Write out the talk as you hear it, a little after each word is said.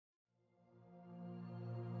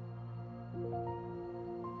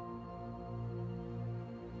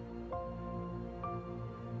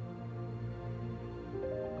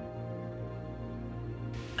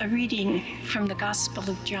A reading from the Gospel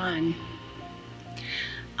of John.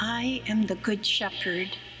 I am the Good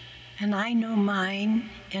Shepherd, and I know mine,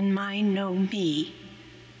 and mine know me,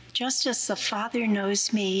 just as the Father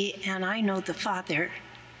knows me, and I know the Father,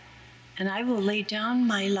 and I will lay down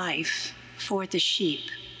my life for the sheep.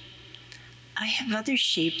 I have other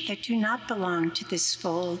sheep that do not belong to this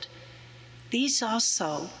fold. These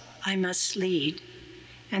also I must lead,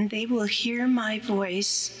 and they will hear my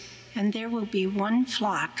voice, and there will be one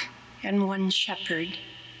flock and one shepherd.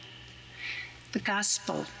 The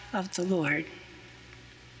Gospel of the Lord.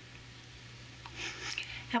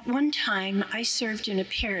 At one time, I served in a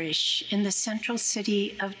parish in the central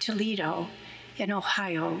city of Toledo in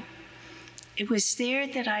Ohio. It was there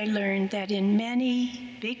that I learned that in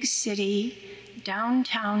many big city,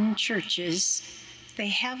 downtown churches, they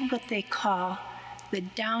have what they call the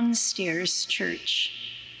downstairs church.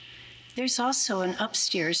 There's also an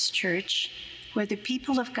upstairs church where the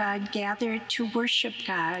people of God gather to worship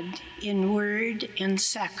God in word and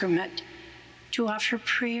sacrament, to offer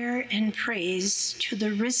prayer and praise to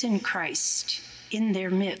the risen Christ in their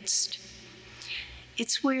midst.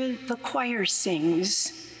 It's where the choir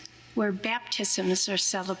sings, where baptisms are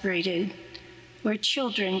celebrated, where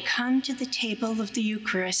children come to the table of the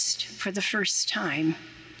Eucharist for the first time.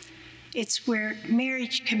 It's where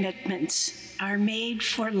marriage commitments are made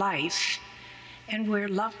for life, and where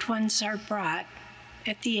loved ones are brought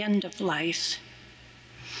at the end of life.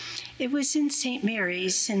 It was in St.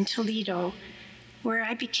 Mary's in Toledo where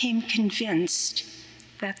I became convinced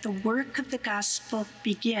that the work of the gospel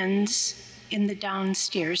begins in the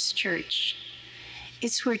downstairs church.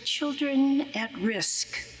 It's where children at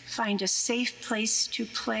risk find a safe place to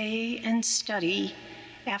play and study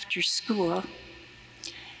after school.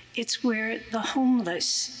 It's where the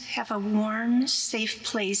homeless have a warm, safe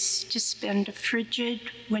place to spend a frigid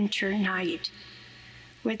winter night,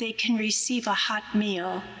 where they can receive a hot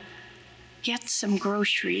meal, get some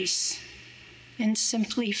groceries, and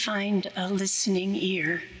simply find a listening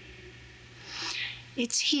ear.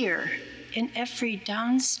 It's here, in every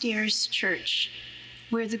downstairs church,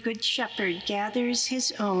 where the Good Shepherd gathers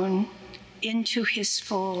his own into his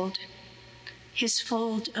fold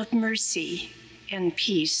of mercy and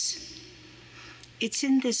peace. It's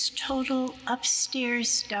in this total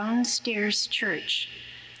upstairs, downstairs church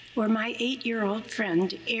where my 8-year-old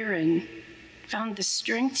friend, Erin, found the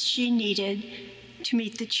strength she needed to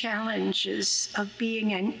meet the challenges of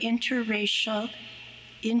being an interracial,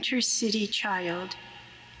 intercity child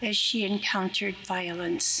as she encountered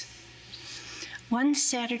violence. One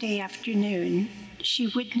Saturday afternoon, she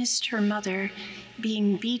witnessed her mother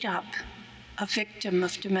being beat up, a victim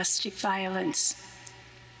of domestic violence.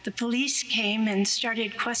 The police came and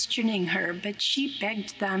started questioning her, but she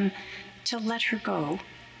begged them to let her go.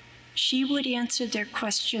 She would answer their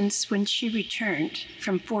questions when she returned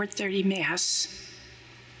from 4:30 Mass.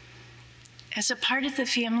 As a part of the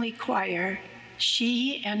family choir,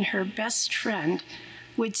 she and her best friend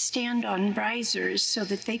would stand on risers so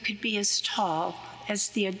that they could be as tall as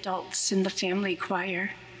the adults in the family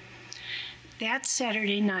choir. That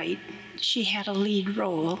Saturday night, she had a lead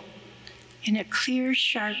role. In a clear,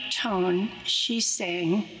 sharp tone, she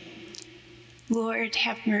sang, "Lord,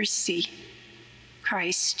 have mercy.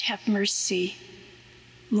 Christ, have mercy.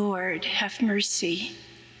 Lord, have mercy."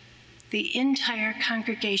 The entire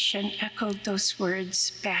congregation echoed those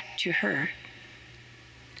words back to her.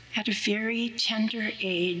 At a very tender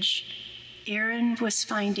age, Erin was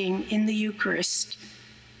finding in the Eucharist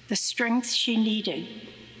the strength she needed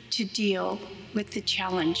to deal with the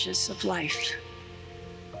challenges of life.